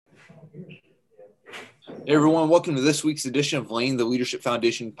Hey everyone, welcome to this week's edition of Laying the Leadership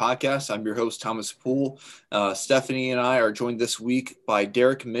Foundation podcast. I'm your host, Thomas Poole. Stephanie and I are joined this week by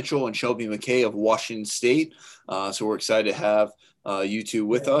Derek Mitchell and Shelby McKay of Washington State. So we're excited to have you two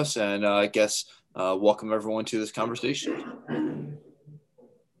with us, and welcome everyone to this conversation.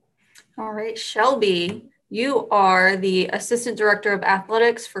 All right, Shelby, you are the Assistant Director of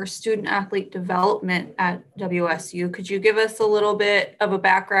Athletics for Student Athlete Development at WSU. Could you give us a little bit of a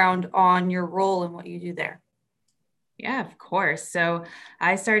background on your role and what you do there? Yeah, of course. So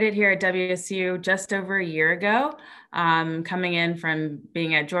I started here at WSU just over a year ago, coming in from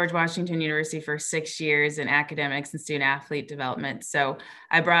being at George Washington University for 6 years in academics and student athlete development. So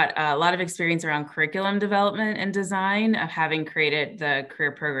I brought a lot of experience around curriculum development and design of having created the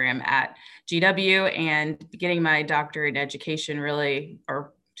career program at GW and getting my doctorate in education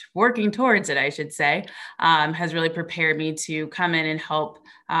or working towards it, I should say, has really prepared me to come in and help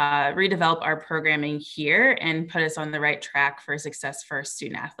redevelop our programming here and put us on the right track for success for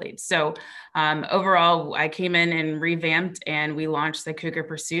student athletes. So overall, I came in and revamped and we launched the Cougar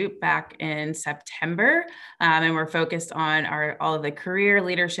Pursuit back in September. And we're focused on all of the career,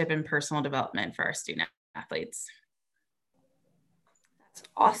 leadership, and personal development for our student athletes. That's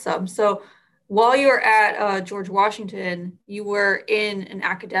awesome. So while you were at George Washington, you were in an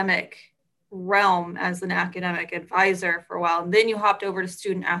academic realm as an academic advisor for a while, and then you hopped over to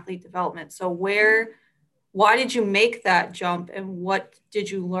student athlete development. So why did you make that jump, and what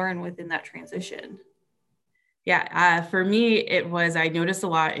did you learn within that transition? Yeah, for me, I noticed a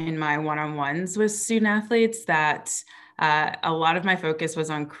lot in my one-on-ones with student athletes that a lot of my focus was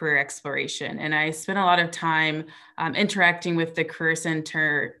on career exploration. And I spent a lot of time interacting with the Career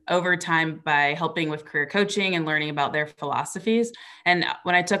Center over time by helping with career coaching and learning about their philosophies. And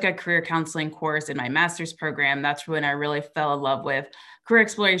when I took a career counseling course in my master's program, that's when I really fell in love with career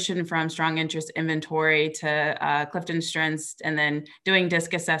exploration, from strong interest inventory to Clifton Strengths, and then doing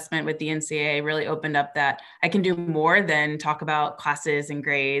DISC assessment with the NCAA really opened up that I can do more than talk about classes and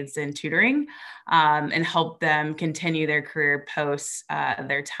grades and tutoring, and help them continue their career post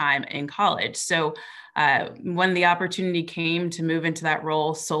their time in college. So when the opportunity came to move into that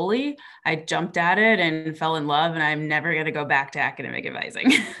role solely, I jumped at it and fell in love, and I'm never going to go back to academic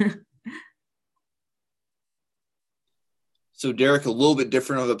advising. So Derek, a little bit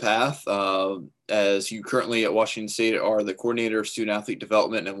different of a path, as you currently at Washington State are the coordinator of student athlete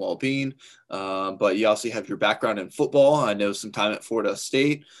development and well-being, but you also have your background in football. I know some time at Florida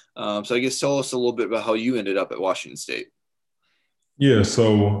State. So I guess tell us a little bit about how you ended up at Washington State. Yeah,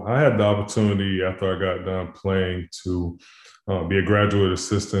 so I had the opportunity after I got done playing to be a graduate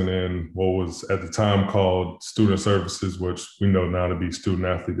assistant in what was at the time called Student Services, which we know now to be Student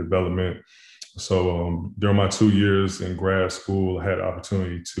Athlete Development. So during my 2 years in grad school, I had the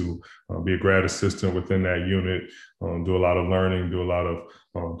opportunity to be a grad assistant within that unit, do a lot of learning, do a lot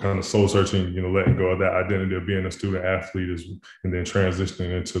of kind of soul searching, letting go of that identity of being a student athlete, and then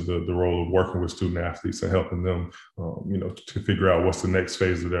transitioning into the role of working with student athletes and helping them, to figure out what's the next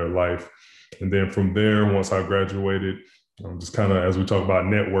phase of their life. And then from there, once I graduated, just kind of, as we talk about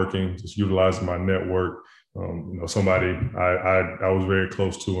networking, just utilizing my network. Somebody I was very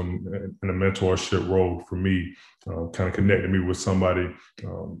close to in a mentorship role for me, kind of connected me with somebody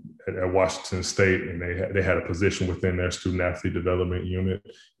at Washington State, and they had a position within their student athlete development unit,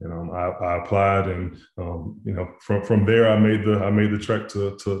 and I applied, and from there I made the trek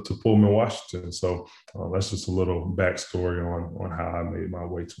to Pullman, Washington. So that's just a little backstory on how I made my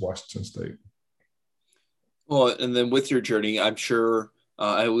way to Washington State. Well, and then with your journey, I'm sure.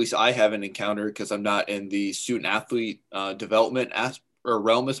 At least I haven't encountered, because I'm not in the student athlete development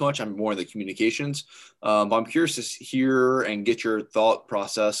realm as much. I'm more in the communications. But I'm curious to hear and get your thought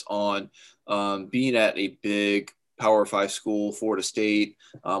process on being at a big Power 5 school, Florida State,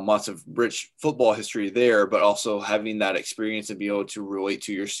 lots of rich football history there, but also having that experience and be able to relate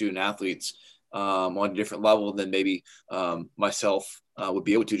to your student athletes on a different level than maybe myself would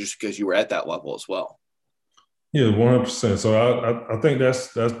be able to, just because you were at that level as well. Yeah, 100%. So I think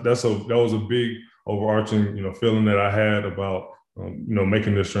that was a big overarching feeling that I had about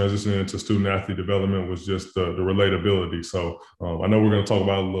making this transition into student athlete development, was just the relatability. So I know we're going to talk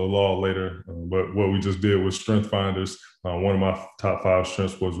about a little law later, but what we just did with Strength Finders, one of my top 5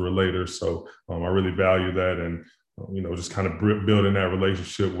 strengths was relators. So I really value that, and just kind of building that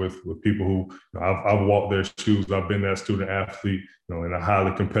relationship with people who I've walked their shoes. I've been that student athlete, in a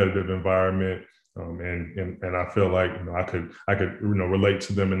highly competitive environment. And I feel like, I could relate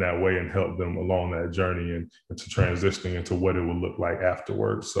to them in that way and help them along that journey and to transitioning into what it would look like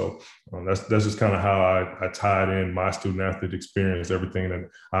afterwards. So that's just kind of how I tied in my student athlete experience, everything that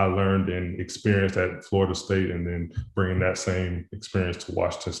I learned and experienced at Florida State, and then bringing that same experience to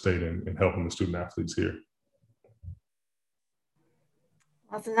Washington State and helping the student athletes here.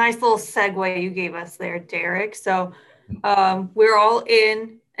 That's a nice little segue you gave us there, Derek. So we're all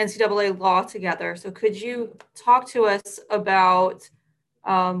in NCAA law together. So could you talk to us about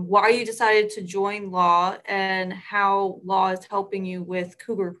why you decided to join law and how law is helping you with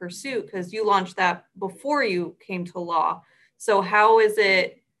Cougar Pursuit? Because you launched that before you came to law. So how is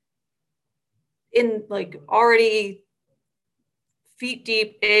it in already feet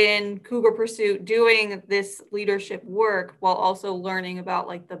deep in Cougar Pursuit doing this leadership work while also learning about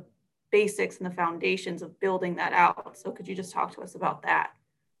the basics and the foundations of building that out? So could you just talk to us about that?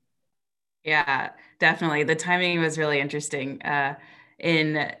 Yeah, definitely. The timing was really interesting.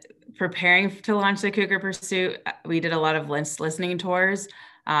 In preparing to launch the Cougar Pursuit, we did a lot of listening tours.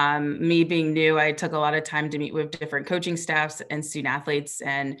 Me being new, I took a lot of time to meet with different coaching staffs and student athletes.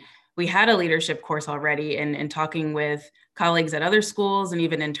 And we had a leadership course already, and talking with colleagues at other schools and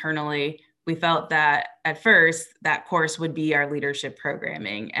even internally, we felt that at first that course would be our leadership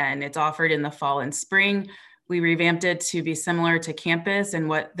programming, and it's offered in the fall and spring. We revamped it to be similar to campus and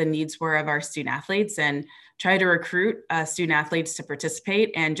what the needs were of our student athletes, and try to recruit student athletes to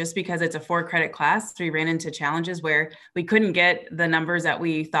participate. And just because it's a 4-credit class, we ran into challenges where we couldn't get the numbers that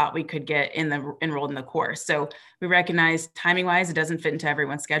we thought we could get enrolled in the course. So we recognized timing wise, it doesn't fit into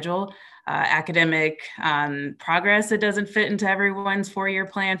everyone's schedule. Academic progress, it doesn't fit into everyone's 4-year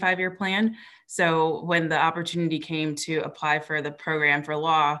plan, 5-year plan. So when the opportunity came to apply for the program for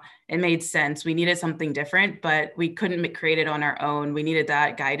law, it made sense. We needed something different, but we couldn't create it on our own. We needed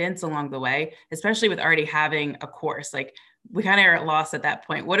that guidance along the way, especially with already having a course. We kind of are lost at that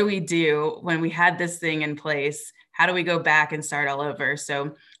point. What do we do when we had this thing in place? How do we go back and start all over?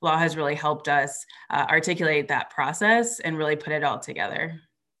 So law has really helped us articulate that process and really put it all together.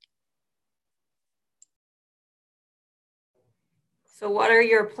 So what are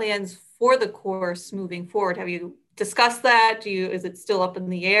your plans for the course moving forward? Have you discussed that? Is it still up in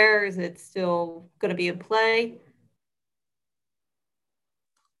the air? Is it still going to be in play?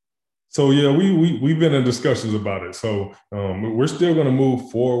 So yeah, we've been in discussions about it. So we're still going to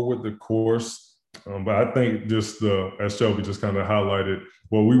move forward with the course, but I think just as Shelby just kind of highlighted,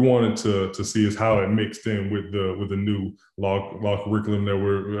 what we wanted to see is how it mixed in with the new law curriculum that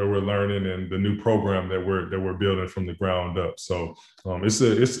we're learning and the new program that we're building from the ground up. So it's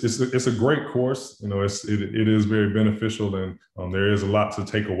a great course. It is very beneficial, and there is a lot to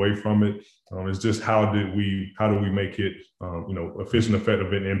take away from it. It's just how do we make it efficient,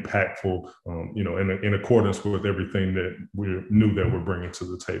 effective, and impactful, in accordance with everything that we're bringing to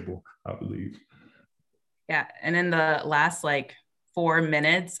the table, I believe. Yeah, and in the last 4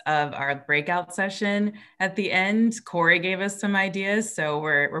 minutes of our breakout session at the end, Corey gave us some ideas. So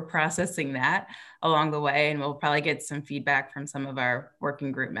we're processing that along the way, and we'll probably get some feedback from some of our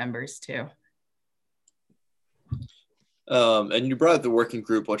working group members too. And you brought up the working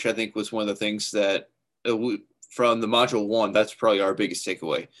group, which I think was one of the things that from the module 1, that's probably our biggest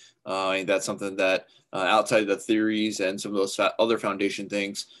takeaway. That's something that outside of the theories and some of those other foundation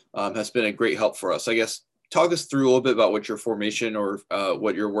things has been a great help for us. I guess talk us through a little bit about what your formation or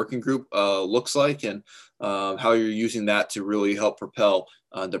what your working group looks like, and how you're using that to really help propel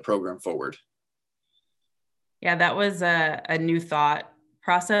the program forward. Yeah, that was a new thought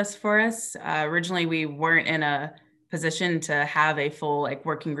process for us. Originally, we weren't in a position to have a full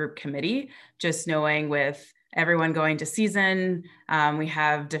working group committee, just knowing with everyone going to season, we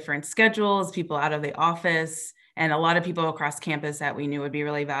have different schedules, people out of the office, and a lot of people across campus that we knew would be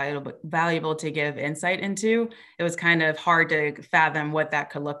really valuable to give insight into. It was kind of hard to fathom what that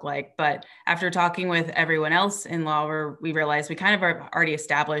could look like. But after talking with everyone else in law, we realized we kind of already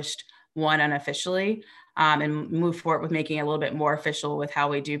established one unofficially, and move forward with making it a little bit more official with how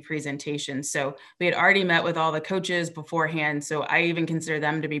we do presentations. So we had already met with all the coaches beforehand. So I even consider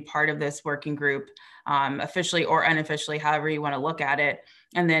them to be part of this working group, officially or unofficially, however you want to look at it.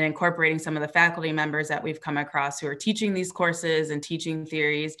 And then incorporating some of the faculty members that we've come across who are teaching these courses and teaching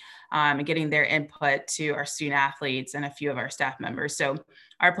theories, and getting their input to our student athletes and a few of our staff members. So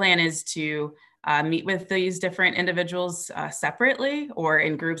our plan is to meet with these different individuals separately or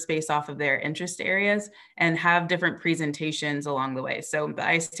in groups based off of their interest areas, and have different presentations along the way. So the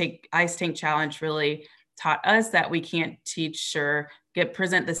Ice Tank Challenge really taught us that we can't teach or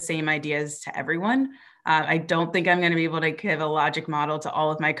present the same ideas to everyone. I don't think I'm going to be able to give a logic model to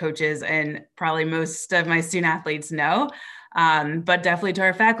all of my coaches, and probably most of my student athletes know. But definitely to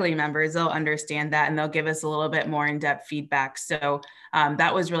our faculty members, they'll understand that and they'll give us a little bit more in-depth feedback. So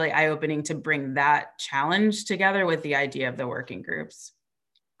that was really eye-opening to bring that challenge together with the idea of the working groups.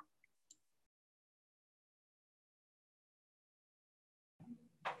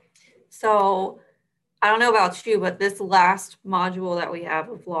 So I don't know about you, but this last module that we have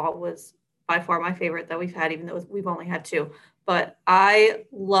of law was by far my favorite that we've had, even though we've only had two. But I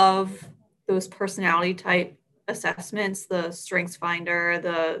love those personality type assessments, the Strengths Finder,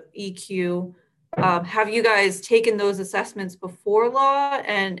 the EQ. Have you guys taken those assessments before law?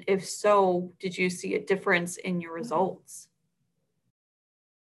 And if so, did you see a difference in your results?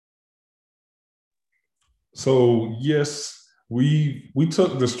 So yes, we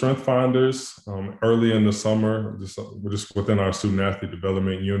took the Strength Finders early in the summer, just within our student athlete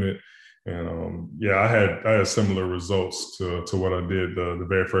development unit, and yeah, I had similar results to what I did the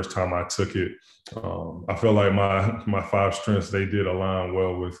very first time I took it. I feel like my 5 strengths, they did align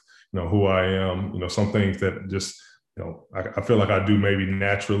well with who I am. Some things that just I feel like I do maybe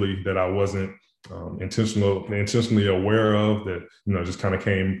naturally that I wasn't intentionally aware of, that just kind of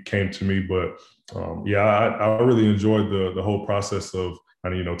came to me. But yeah, I really enjoyed the whole process of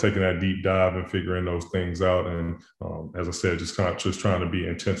taking that deep dive and figuring those things out. And as I said, just trying to be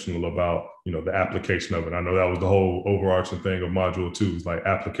intentional about the application of it. I know that was the whole overarching thing of module 2, is like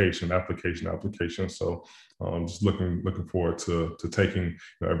application. So just looking forward to taking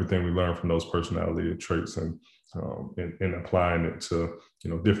everything we learned from those personality traits and applying it to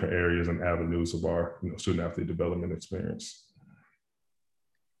different areas and avenues of our student athlete development experience.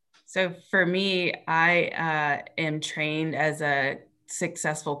 So for me, I am trained as a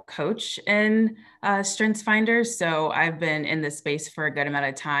successful coach in Strengths Finder. So I've been in this space for a good amount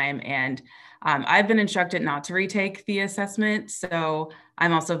of time, and I've been instructed not to retake the assessment. So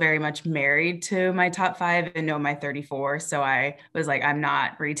I'm also very much married to my top 5 and know my 34. So I was like, I'm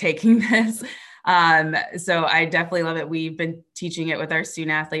not retaking this. So I definitely love it. We've been teaching it with our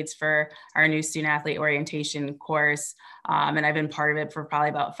student athletes for our new student athlete orientation course. And I've been part of it for probably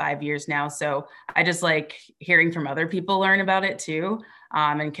about 5 years now. So I just like hearing from other people learn about it too,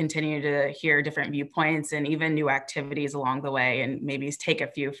 and continue to hear different viewpoints and even new activities along the way, and maybe take a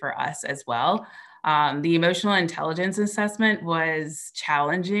few for us as well. The emotional intelligence assessment was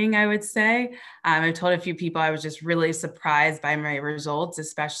challenging, I would say. I've told a few people I was just really surprised by my results,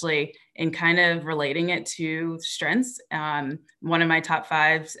 especially in kind of relating it to strengths. One of my top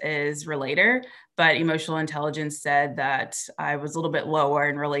 5s is relator, but emotional intelligence said that I was a little bit lower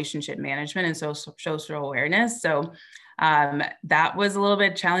in relationship management and social awareness. So that was a little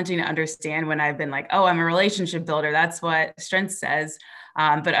bit challenging to understand when I've been like, oh, I'm a relationship builder. That's what strength says.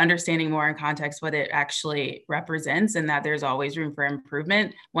 But understanding more in context what it actually represents and that there's always room for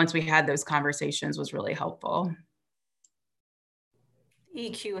improvement once we had those conversations was really helpful.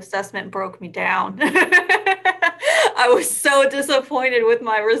 EQ assessment broke me down. I was so disappointed with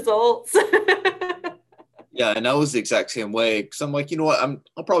my results. Yeah, and I was the exact same way, because I'm like, you know what,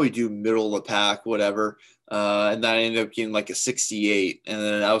 I'll probably do middle of the pack, whatever. And then I ended up getting like a 68. And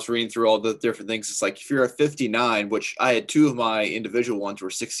then I was reading through all the different things. It's like, if you're a 59, which I had 2 of my individual ones were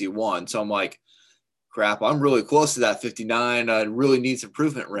 61. So I'm like, crap, I'm really close to that 59. I really needs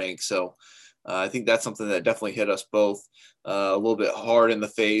improvement rank. So I think that's something that definitely hit us both a little bit hard in the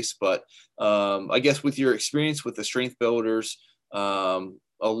face. But I guess with your experience with the strength builders, a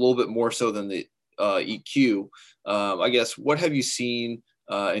little bit more so than the EQ, I guess, what have you seen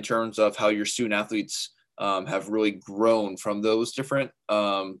in terms of how your student athletes have really grown from those different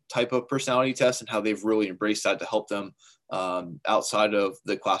type of personality tests, and how they've really embraced that to help them outside of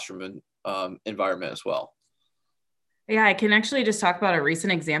the classroom environment as well? Yeah, I can actually just talk about a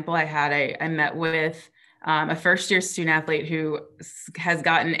recent example I had. I met with a first-year student athlete who has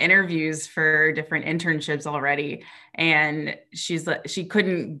gotten interviews for different internships already, and she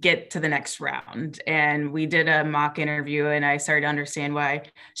couldn't get to the next round. And we did a mock interview, and I started to understand why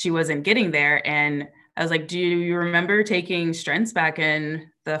she wasn't getting there. And I was like, do you remember taking strengths back in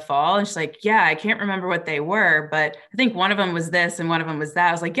the fall? And she's like, yeah, I can't remember what they were, but I think one of them was this and one of them was that.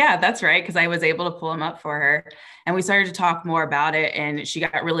 I was like, yeah, that's right, because I was able to pull them up for her. And we started to talk more about it, and she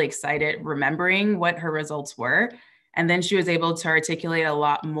got really excited remembering what her results were. And then she was able to articulate a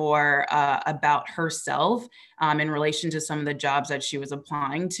lot more about herself in relation to some of the jobs that she was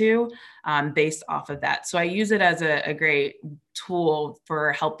applying to based off of that. So I use it as a great tool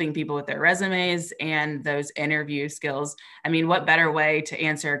for helping people with their resumes and those interview skills. I mean, what better way to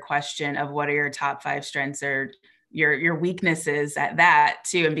answer a question of what are your top 5 strengths or your weaknesses at that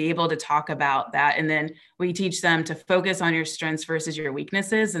too, and be able to talk about that. And then we teach them to focus on your strengths versus your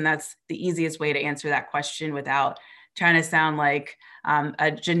weaknesses. And that's the easiest way to answer that question without trying to sound like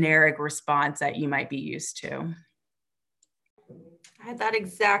a generic response that you might be used to. I had that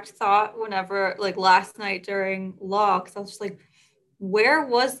exact thought whenever, like last night during law, because I was just like, where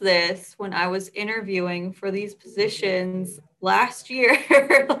was this when I was interviewing for these positions last year?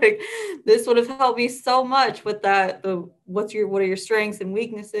 Like, this would have helped me so much with that. What are your strengths and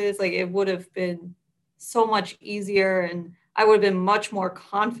weaknesses? Like, it would have been so much easier, and I would have been much more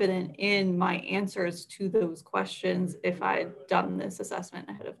confident in my answers to those questions if I had done this assessment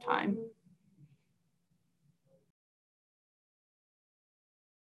ahead of time.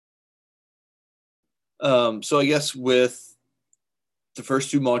 So I guess with the first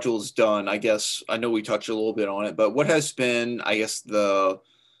two modules done, I guess I know we touched a little bit on it, but what has been, I guess, the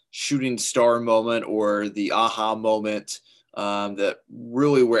shooting star moment or the aha moment that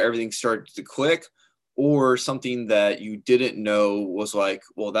really where everything started to click, or something that you didn't know was like,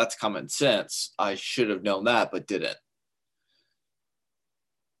 well, that's common sense. I should have known that, but didn't.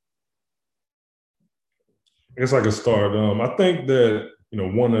 It's like a start. I think that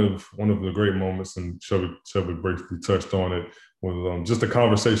one of the great moments, and Shelby briefly touched on it, was just the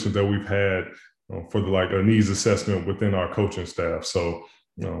conversations that we've had for a needs assessment within our coaching staff. So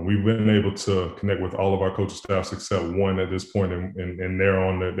we've been able to connect with all of our coaching staffs except one at this point, and they're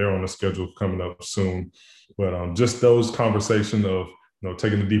on the schedule coming up soon. But just those conversations of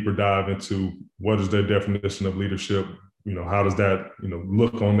taking a deeper dive into what is their definition of leadership. How does that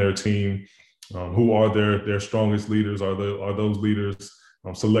look on their team? Who are their strongest leaders? Are those leaders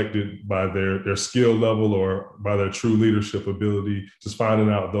selected by their skill level or by their true leadership ability? Just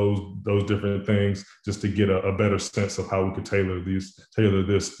finding out those different things, just to get a better sense of how we could tailor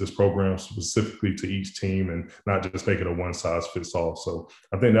this program specifically to each team, and not just make it a one size fits all. So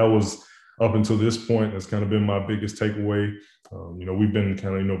I think that was, up until this point, that's kind of been my biggest takeaway. We've been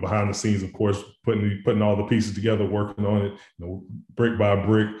kind of behind the scenes, of course, putting all the pieces together, working on it, brick by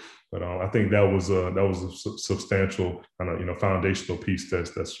brick. But I think that was a substantial kind of foundational piece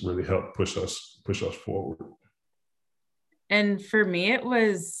that's really helped push us forward. And for me, it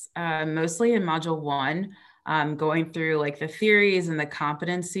was mostly in Module 1, going through like the theories and the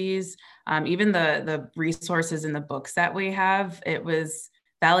competencies, even the resources in the books that we have. It was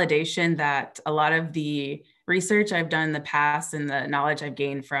validation that a lot of the research I've done in the past and the knowledge I've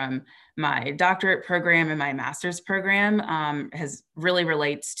gained from my doctorate program and my master's program has really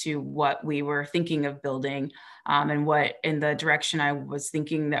relates to what we were thinking of building and what in the direction I was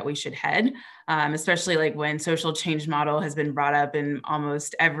thinking that we should head, especially like when social change model has been brought up in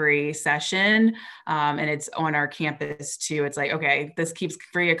almost every session and it's on our campus too. It's like, okay, this keeps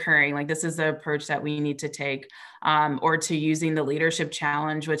reoccurring. Like this is the approach that we need to take, or to using the leadership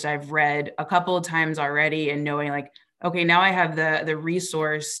challenge, which I've read a couple of times already, and knowing like, okay, now I have the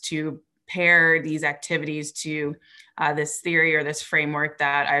resource to pair these activities to this theory or this framework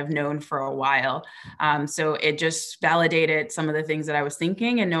that I've known for a while. So it just validated some of the things that I was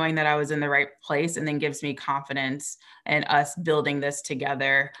thinking, and knowing that I was in the right place, and then gives me confidence in us building this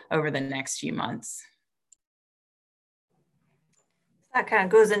together over the next few months. That kind of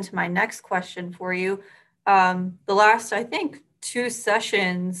goes into my next question for you. The last, I think, 2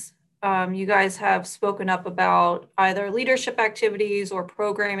 sessions, you guys have spoken up about either leadership activities or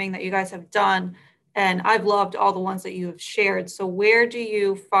programming that you guys have done. And I've loved all the ones that you have shared. So where do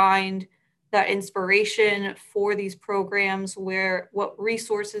you find that inspiration for these programs? What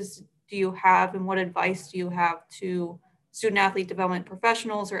resources do you have, and what advice do you have to student athlete development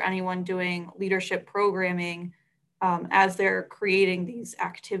professionals or anyone doing leadership programming as they're creating these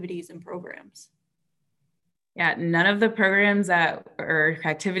activities and programs? Yeah, none of the programs or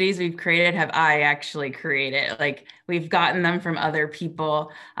activities we've created have I actually created. Like we've gotten them from other people,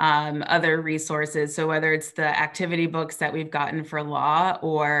 other resources. So whether it's the activity books that we've gotten for law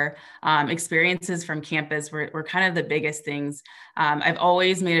or experiences from campus were kind of the biggest things. I've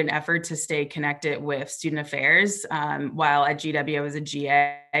always made an effort to stay connected with student affairs. While at GW, I was a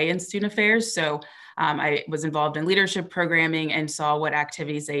GA in student affairs. So I was involved in leadership programming and saw what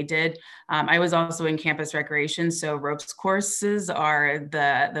activities they did. I was also in campus recreation, so ropes courses are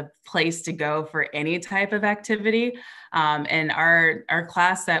the place to go for any type of activity. And our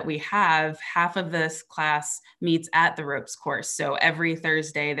class that we have, half of this class meets at the ropes course. So every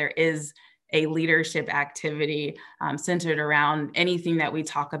Thursday there is a leadership activity centered around anything that we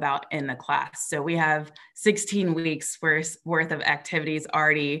talk about in the class. So we have 16 weeks worth of activities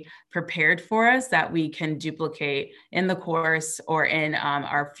already prepared for us that we can duplicate in the course or in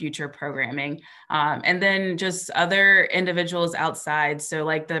our future programming. And then just other individuals outside. So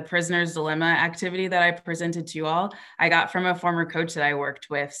like the Prisoner's Dilemma activity that I presented to you all, I got from a former coach that I worked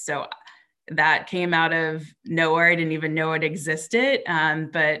with. So that came out of nowhere. I didn't even know it existed,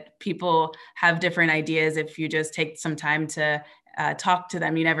 but people have different ideas. If you just take some time to talk to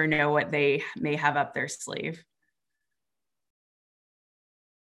them, you never know what they may have up their sleeve.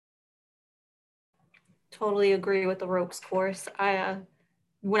 Totally agree with the ropes course.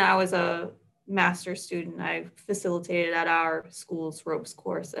 When I was a master's student, I facilitated at our school's ropes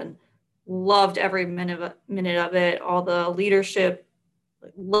course and loved every minute of it. All the leadership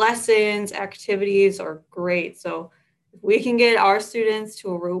lessons, activities are great. So if we can get our students to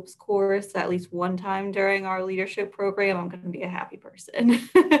a ropes course at least one time during our leadership program, I'm going to be a happy person.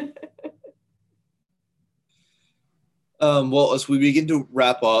 Well, as we begin to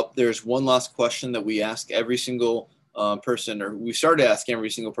wrap up, there's one last question that we ask every single person, or we started asking every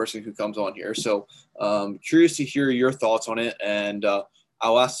single person who comes on here. So curious to hear your thoughts on it. And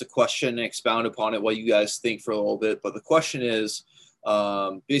I'll ask the question and expound upon it while you guys think for a little bit. But the question is,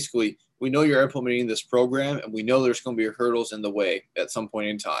 basically, we know you're implementing this program and we know there's going to be hurdles in the way at some point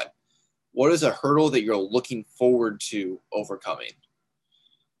in time. What is a hurdle that you're looking forward to overcoming?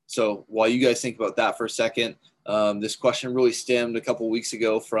 So while you guys think about that for a second, this question really stemmed a couple of weeks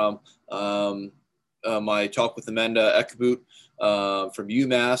ago from my talk with Amanda Ekeboot from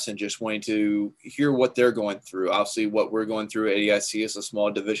UMass, and just wanting to hear what they're going through. Obviously, what we're going through at AIC as a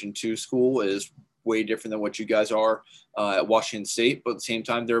small Division II school is way different than what you guys are at Washington State, but at the same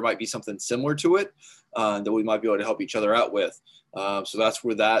time, there might be something similar to it that we might be able to help each other out with. So that's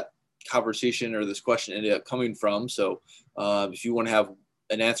where that conversation or this question ended up coming from. So if you want to have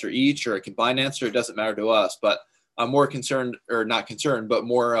an answer each or a combined answer, it doesn't matter to us, but I'm more concerned, or not concerned, but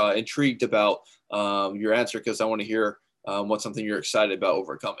more intrigued about your answer, because I want to hear what's something you're excited about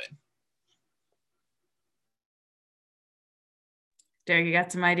overcoming. Derek, you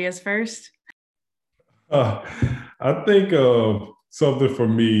got some ideas first? I think something for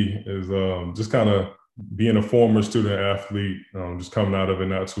me is just kind of being a former student athlete, just coming out of it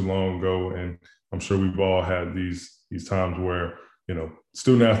not too long ago. And I'm sure we've all had these times where,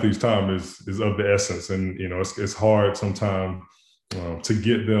 student athletes' time is of the essence. And, it's hard sometimes to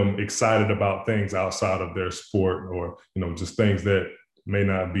get them excited about things outside of their sport, or, just things that may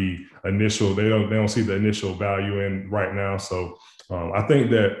not be initial. They don't see the initial value in right now. So I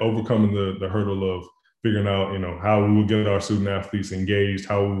think that overcoming the hurdle of figuring out, how we will get our student athletes engaged,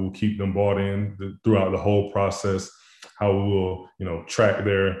 how we will keep them bought in throughout the whole process, how we will, track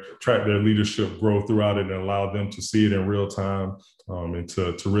their leadership growth throughout it and allow them to see it in real time, and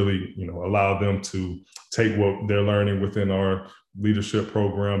to really, allow them to take what they're learning within our leadership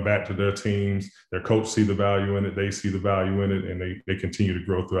program back to their teams. Their coach see the value in it, they see the value in it, and they continue to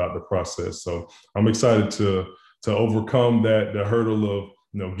grow throughout the process. So I'm excited to overcome the hurdle of,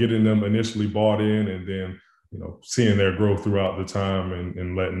 getting them initially bought in, and then, seeing their growth throughout the time,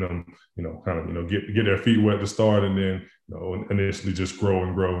 and letting them, get their feet wet to start, and then, initially just grow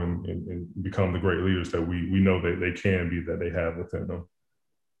and become the great leaders that we know that they can be, that they have within them.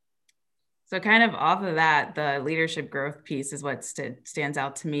 So kind of off of that, the leadership growth piece is what stands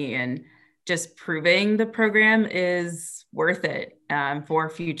out to me, and just proving the program is worth it for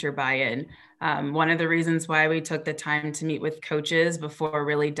future buy-in. One of the reasons why we took the time to meet with coaches before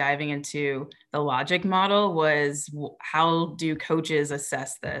really diving into the logic model was, how do coaches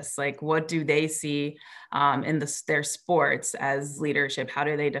assess this? Like, what do they see in their sports as leadership? How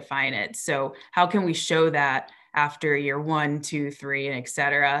do they define it? So how can we show that after year 1, 2, 3, and et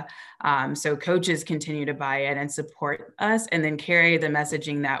cetera? So coaches continue to buy in and support us, and then carry the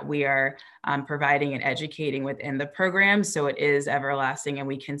messaging that we are providing and educating within the program, so it is everlasting and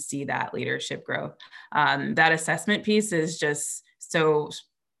we can see that leadership growth. That assessment piece is just so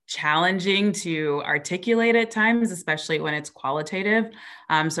challenging to articulate at times, especially when it's qualitative.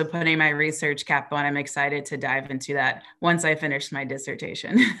 So putting my research cap on, I'm excited to dive into that once I finish my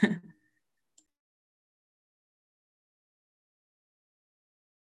dissertation.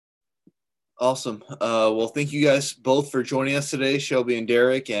 Awesome. Well, thank you guys both for joining us today, Shelby and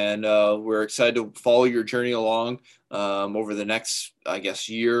Derek, and we're excited to follow your journey along over the next, I guess,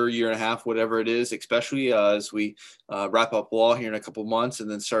 year and a half, whatever it is, especially as we wrap up law here in a couple months, and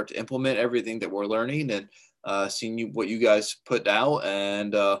then start to implement everything that we're learning, and seeing what you guys put out,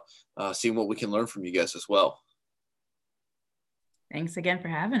 and seeing what we can learn from you guys as well. Thanks again for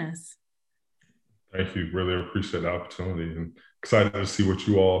having us. Thank you. Really appreciate the opportunity and excited to see what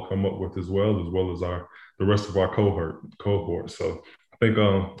you all come up with as well as our the rest of our cohort. So I think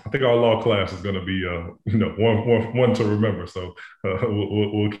our law class is going to be one to remember. So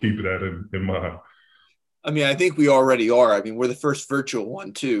we'll keep that in mind. I mean, I think we already are. I mean, we're the first virtual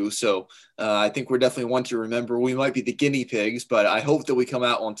one too. So I think we're definitely one to remember. We might be the guinea pigs, but I hope that we come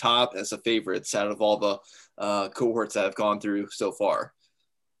out on top as a favorites out of all the cohorts that have gone through so far.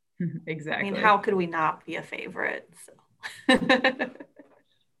 Exactly. I mean, how could we not be a favorite? So.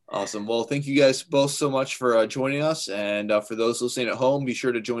 Awesome. Well, thank you guys both so much for joining us. And for those listening at home, be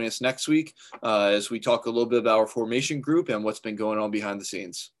sure to join us next week as we talk a little bit about our formation group and what's been going on behind the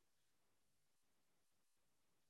scenes.